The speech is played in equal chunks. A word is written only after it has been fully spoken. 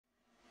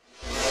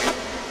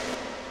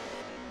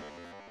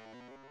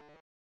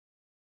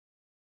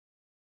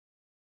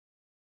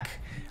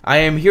I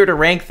am here to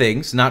rank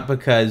things, not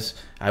because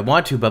I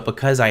want to, but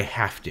because I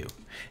have to.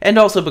 And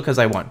also because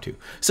I want to.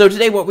 So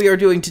today what we are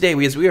doing today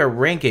is we are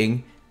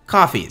ranking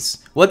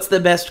coffees. What's the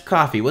best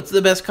coffee? What's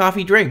the best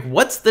coffee drink?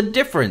 What's the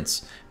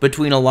difference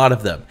between a lot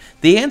of them?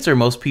 The answer,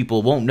 most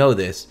people won't know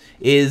this,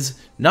 is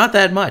not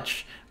that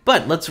much.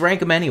 But let's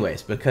rank them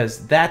anyways,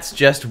 because that's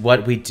just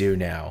what we do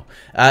now.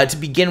 To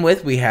begin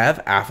with, we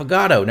have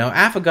affogato. Now,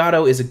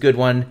 affogato is a good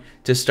one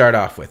to start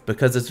off with,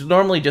 because it's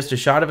normally just a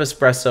shot of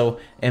espresso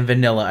and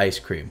vanilla ice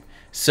cream.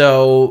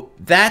 So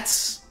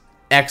that's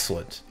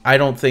excellent. I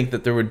don't think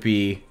that there would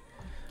be...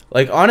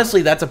 Like,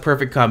 honestly, that's a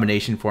perfect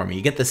combination for me.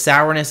 You get the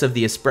sourness of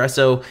the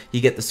espresso,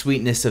 you get the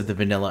sweetness of the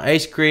vanilla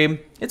ice cream.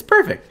 It's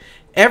perfect.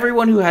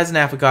 Everyone who has an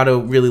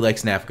affogato really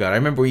likes an affogato. I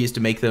remember we used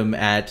to make them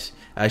at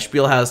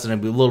Spielhaus,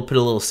 and put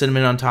a little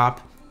cinnamon on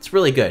top. It's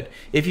really good.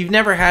 If you've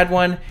never had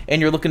one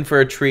and you're looking for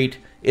a treat,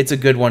 it's a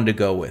good one to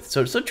go with.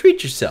 So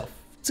treat yourself.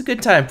 It's a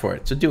good time for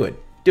it. So do it.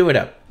 Do it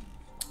up.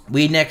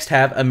 We next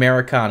have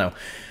Americano.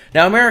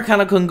 Now,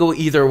 Americano can go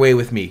either way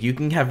with me. You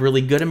can have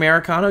really good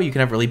Americano, you can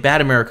have really bad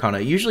Americano.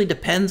 It usually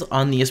depends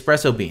on the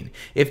espresso bean.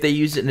 If they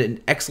use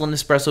an excellent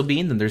espresso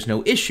bean, then there's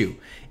no issue.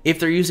 If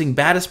they're using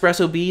bad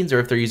espresso beans, or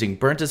if they're using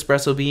burnt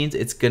espresso beans,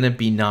 it's gonna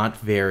be not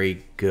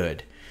very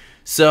good.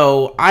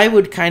 So I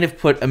would kind of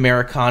put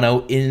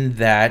Americano in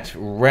that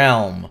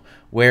realm,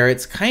 where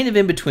it's kind of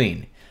in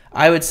between.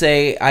 I would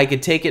say I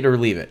could take it or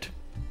leave it.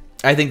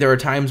 I think there are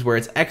times where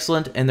it's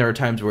excellent, and there are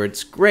times where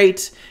it's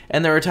great,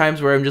 and there are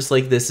times where I'm just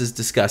like, this is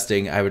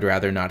disgusting. I would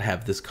rather not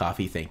have this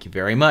coffee. Thank you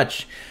very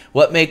much.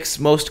 What makes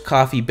most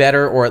coffee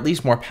better, or at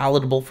least more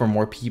palatable for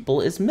more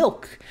people, is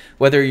milk.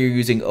 Whether you're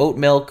using oat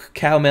milk,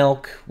 cow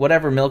milk,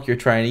 whatever milk you're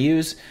trying to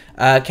use,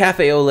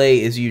 cafe au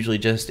lait is usually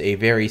just a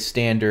very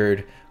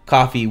standard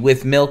coffee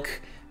with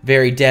milk,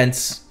 very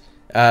dense.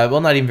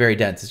 Well, not even very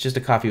dense. It's just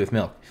a coffee with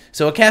milk.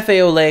 So a cafe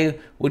au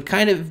lait would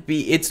kind of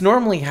be, it's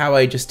normally how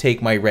I just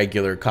take my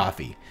regular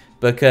coffee,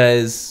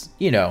 because,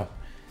 you know,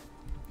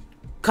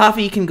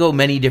 coffee can go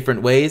many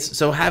different ways,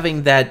 so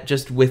having that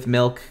just with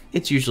milk,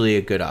 it's usually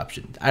a good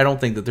option. I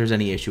don't think that there's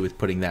any issue with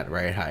putting that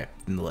right high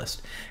in the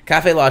list.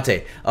 Cafe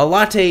latte. A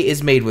latte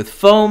is made with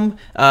foam.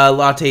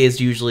 Latte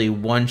is usually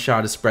one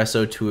shot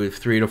espresso to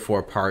 3 to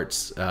 4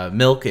 parts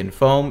milk and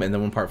foam, and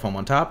then 1 part foam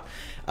on top.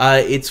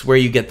 It's where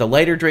you get the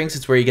lighter drinks.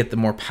 It's where you get the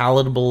more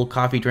palatable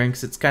coffee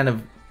drinks. It's kind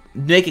of...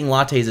 Making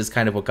lattes is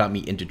kind of what got me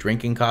into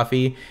drinking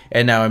coffee,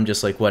 and now I'm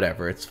just like,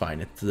 whatever, it's fine,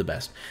 it's the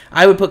best.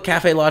 I would put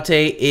cafe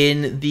latte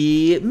in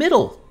the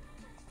middle.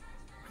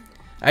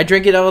 I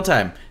drink it all the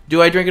time.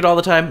 Do I drink it all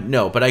the time?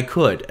 No, but I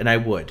could, and I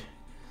would.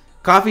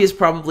 Coffee is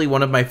probably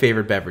one of my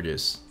favorite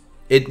beverages.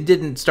 It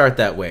didn't start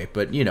that way,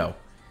 but, you know,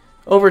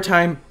 over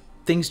time,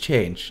 things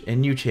change,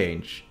 and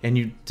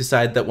you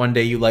decide that one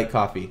day you like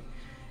coffee.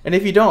 And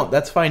if you don't,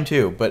 that's fine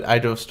too, but I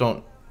don't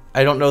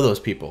know those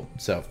people,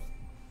 so...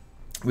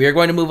 We are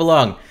going to move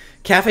along.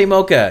 Cafe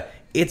mocha.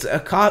 It's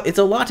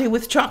a latte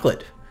with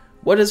chocolate.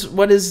 What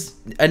is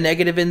a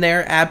negative in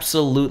there?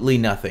 Absolutely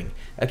nothing.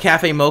 A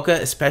cafe mocha,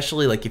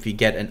 especially like if you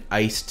get an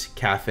iced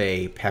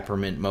cafe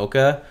peppermint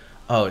mocha,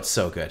 oh, it's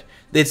so good.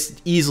 It's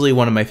easily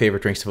one of my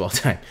favorite drinks of all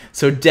time.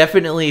 So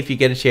definitely, if you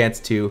get a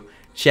chance to,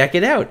 check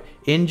it out.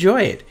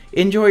 Enjoy it.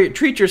 Enjoy it.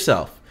 Treat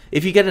yourself.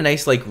 If you get a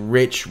nice, like,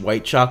 rich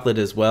white chocolate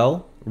as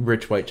well,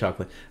 rich white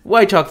chocolate.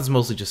 White chocolate's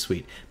mostly just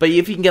sweet. But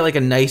if you can get, like, a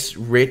nice,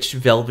 rich,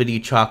 velvety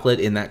chocolate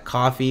in that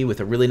coffee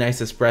with a really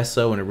nice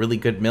espresso and a really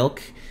good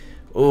milk,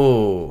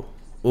 ooh,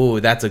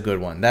 that's a good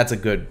one. That's a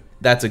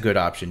good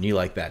option. You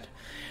like that.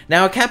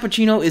 Now, a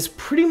cappuccino is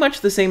pretty much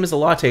the same as a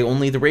latte,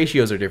 only the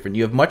ratios are different.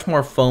 You have much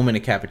more foam in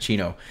a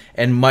cappuccino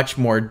and much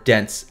more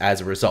dense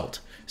as a result.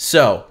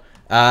 So,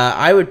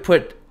 I would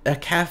put a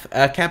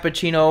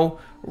cappuccino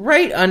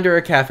right under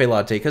a cafe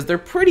latte, because they're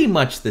pretty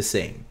much the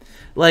same.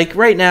 Like,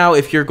 right now,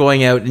 if you're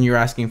going out and you're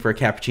asking for a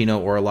cappuccino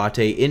or a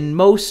latte, in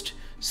most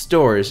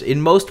stores,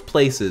 in most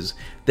places,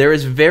 there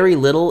is very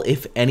little,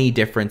 if any,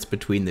 difference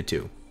between the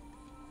two.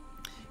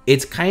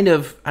 It's kind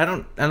of,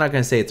 I'm not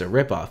going to say it's a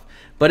ripoff,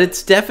 but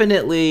it's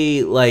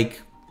definitely,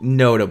 like,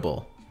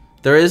 notable.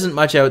 There isn't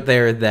much out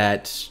there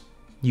that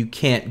you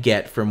can't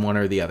get from one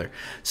or the other.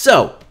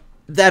 So,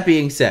 that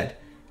being said,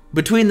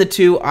 between the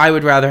two, I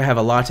would rather have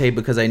a latte,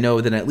 because I know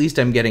that at least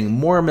I'm getting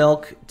more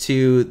milk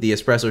to the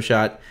espresso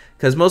shot.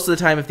 Because most of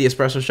the time, if the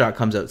espresso shot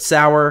comes out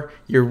sour,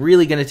 you're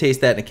really going to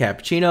taste that in a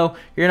cappuccino.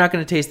 You're not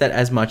going to taste that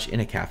as much in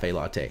a cafe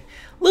latte.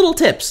 Little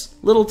tips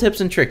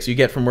and tricks you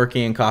get from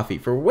working in coffee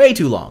for way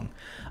too long.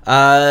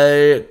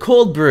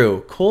 Cold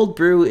brew. Cold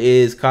brew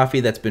is coffee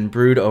that's been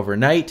brewed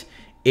overnight.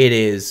 It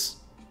is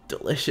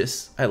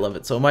delicious. I love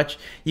it so much.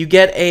 You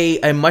get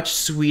a much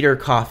sweeter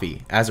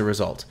coffee as a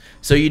result.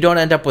 So you don't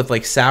end up with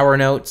like sour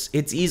notes.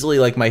 It's easily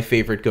like my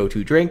favorite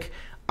go-to drink.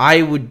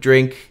 I would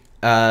drink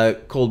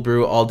cold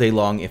brew all day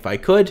long if I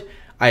could.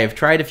 I have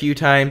tried a few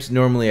times.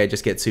 Normally I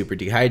just get super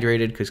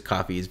dehydrated because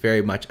coffee is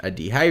very much a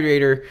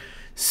dehydrator.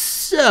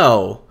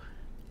 So,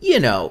 you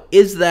know,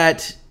 is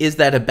that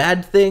a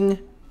bad thing?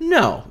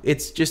 No,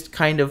 it's just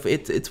kind of,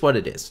 it's what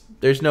it is.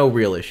 There's no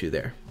real issue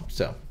there.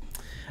 So,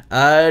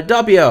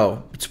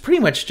 Doppio. It's pretty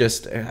much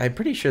just, I'm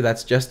pretty sure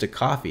that's just a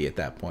coffee at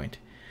that point.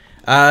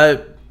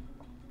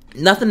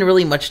 Nothing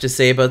really much to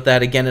say about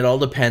that. Again, it all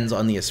depends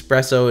on the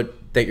espresso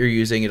that you're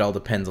using. It all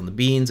depends on the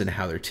beans and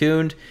how they're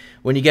tuned.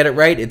 When you get it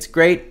right, it's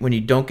great. When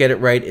you don't get it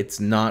right, it's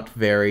not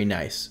very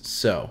nice.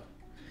 So,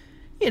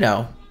 you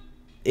know,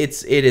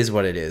 it is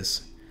what it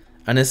is.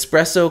 An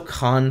espresso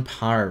con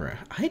parma.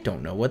 I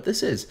don't know what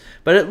this is,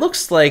 but it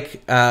looks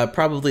like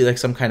probably like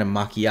some kind of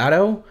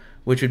macchiato,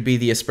 which would be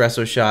the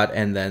espresso shot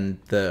and then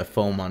the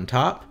foam on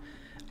top.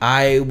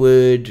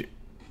 I'd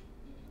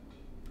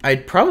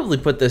probably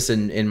put this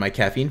in my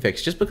caffeine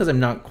fix just because I'm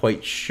not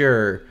quite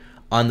sure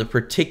on the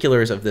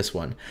particulars of this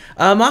one.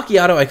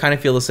 Macchiato, I kind of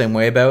feel the same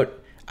way about.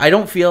 I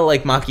don't feel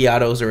like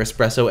macchiatos or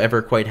espresso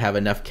ever quite have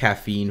enough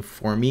caffeine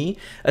for me,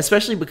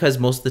 especially because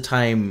most of the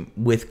time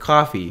with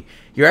coffee,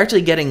 you're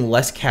actually getting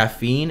less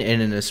caffeine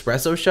in an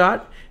espresso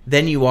shot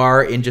than you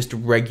are in just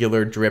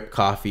regular drip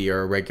coffee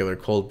or a regular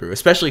cold brew,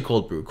 especially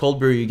cold brew. Cold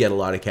brew, you get a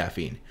lot of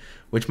caffeine,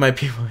 which might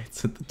be why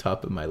it's at the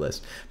top of my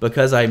list,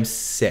 because I'm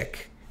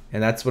sick,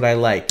 and that's what I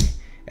like,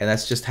 and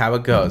that's just how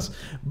it goes.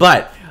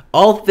 But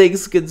all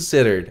things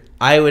considered,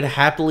 I would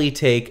happily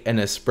take an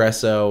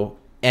espresso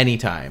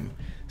anytime.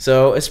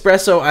 So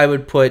espresso, I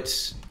would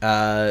put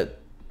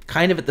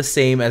kind of at the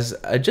same as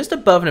just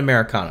above an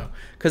Americano,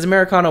 because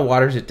Americano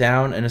waters it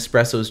down and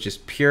espresso is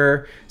just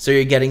pure, so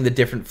you're getting the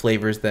different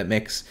flavors that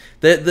mix.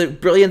 The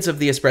brilliance of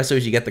the espresso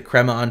is you get the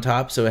crema on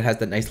top, so it has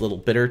that nice little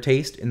bitter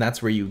taste, and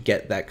that's where you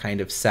get that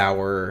kind of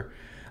sour,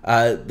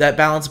 that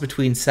balance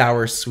between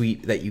sour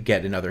sweet that you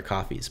get in other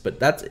coffees. But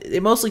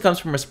it mostly comes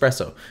from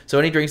espresso, so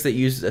any drinks that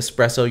use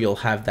espresso, you'll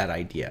have that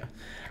idea.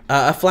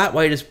 A flat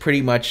white is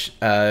pretty much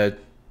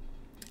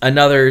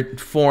another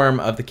form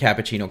of the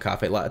cappuccino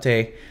cafe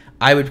latte.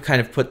 I would kind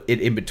of put it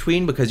in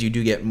between because you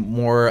do get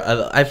more,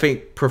 I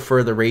think,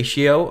 prefer the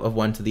ratio of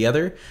one to the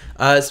other.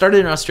 It started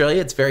in Australia.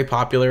 It's very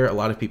popular. A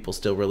lot of people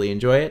still really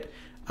enjoy it.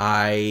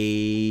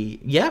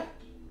 Yeah,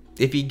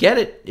 if you got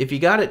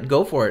it,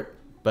 go for it.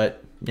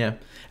 But yeah,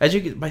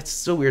 it's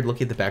so weird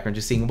looking at the background,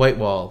 just seeing white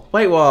wall.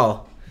 White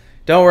wall.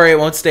 Don't worry, it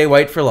won't stay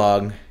white for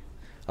long.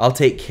 I'll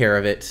take care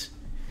of it.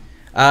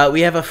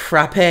 We have a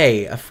frappe.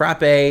 A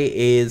frappe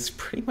is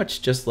pretty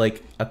much just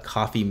like a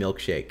coffee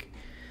milkshake.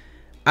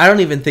 I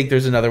don't even think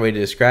there's another way to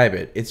describe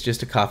it. It's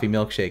just a coffee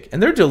milkshake.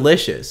 And they're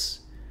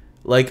delicious.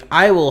 Like,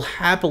 I will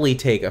happily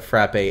take a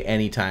frappe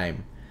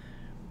anytime.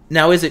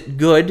 Now, is it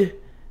good?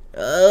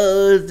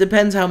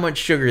 Depends how much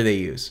sugar they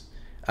use.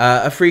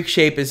 A freak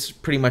shape is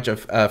pretty much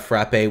a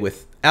frappe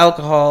with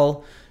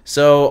alcohol.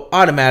 So,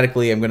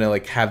 automatically, I'm going to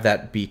like have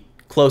that be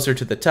closer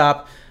to the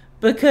top.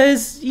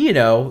 Because, you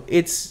know,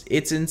 it's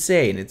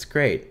insane. It's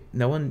great.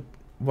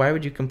 Why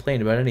would you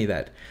complain about any of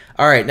that?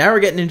 All right, now we're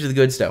getting into the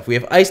good stuff. We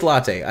have iced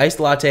latte. Iced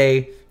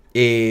latte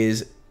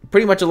is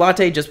pretty much a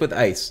latte just with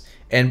ice.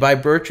 And by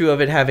virtue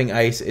of it having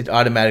ice, it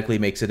automatically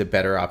makes it a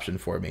better option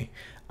for me.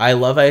 I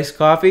love iced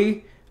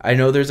coffee. I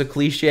know there's a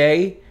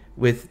cliche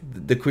with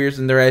the queers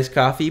and their iced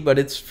coffee, but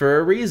it's for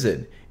a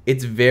reason.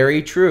 It's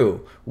very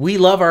true. We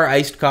love our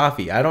iced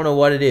coffee. I don't know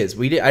what it is.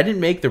 I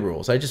didn't make the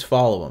rules. I just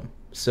follow them.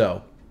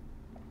 So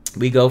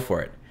we go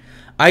for it.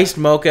 Iced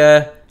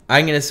mocha,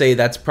 I'm going to say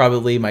that's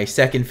probably my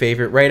second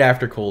favorite right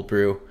after cold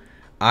brew.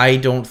 I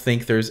don't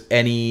think there's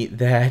any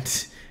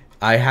that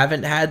I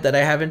haven't had that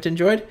I haven't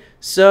enjoyed.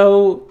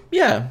 So,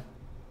 yeah,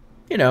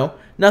 you know,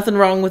 nothing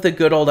wrong with a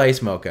good old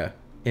iced mocha,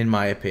 in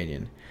my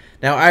opinion.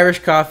 Now, Irish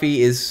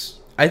coffee is,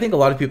 I think a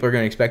lot of people are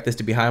going to expect this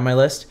to be high on my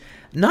list.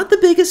 Not the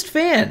biggest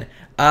fan.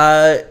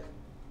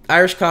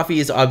 Irish coffee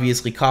is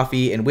obviously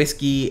coffee and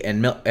whiskey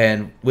and milk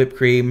and whipped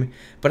cream,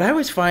 but I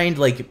always find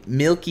like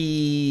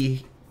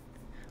milky,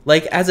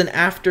 like as an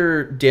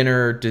after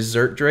dinner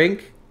dessert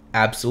drink,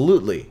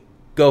 absolutely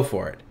go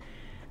for it.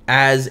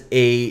 As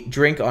a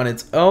drink on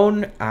its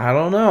own, I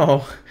don't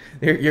know.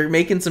 You're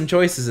making some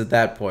choices at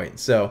that point.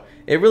 So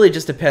it really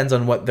just depends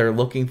on what they're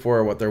looking for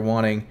or what they're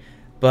wanting.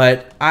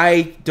 But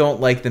I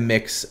don't like the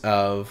mix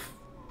of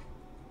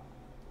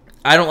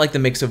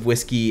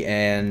whiskey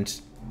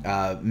and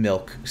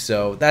milk.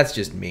 So that's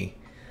just me.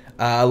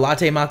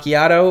 Latte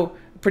macchiato,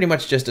 pretty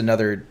much just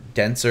another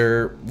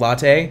denser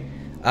latte.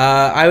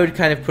 I would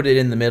kind of put it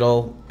in the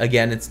middle.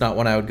 Again, it's not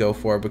one I would go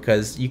for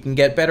because you can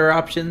get better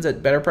options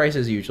at better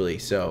prices usually.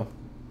 So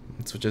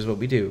that's just what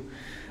we do.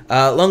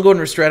 Lungo and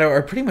Ristretto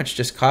are pretty much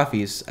just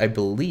coffees, I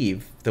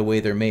believe, the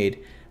way they're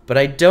made. But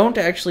I don't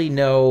actually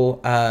know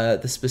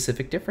the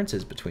specific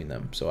differences between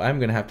them. So I'm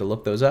going to have to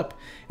look those up.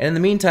 And in the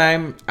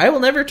meantime, I will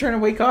never turn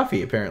away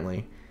coffee,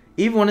 apparently.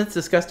 Even when it's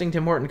disgusting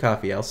Tim Horton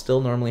coffee, I'll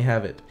still normally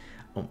have it.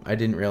 Oh, I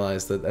didn't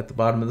realize that at the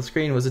bottom of the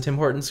screen was a Tim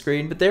Horton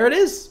screen, but there it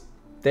is.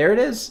 There it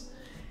is.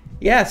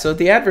 Yeah, so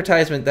the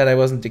advertisement that I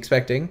wasn't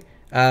expecting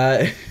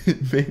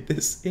made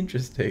this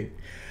interesting.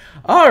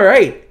 All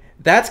right,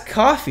 that's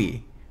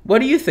coffee. What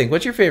do you think?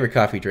 What's your favorite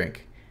coffee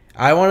drink?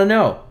 I want to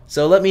know.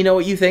 So let me know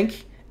what you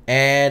think.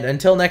 And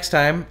until next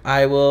time,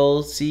 I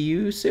will see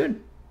you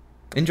soon.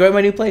 Enjoy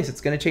my new place.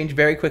 It's going to change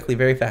very quickly,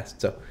 very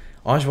fast. So,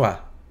 au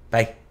revoir.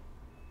 Bye.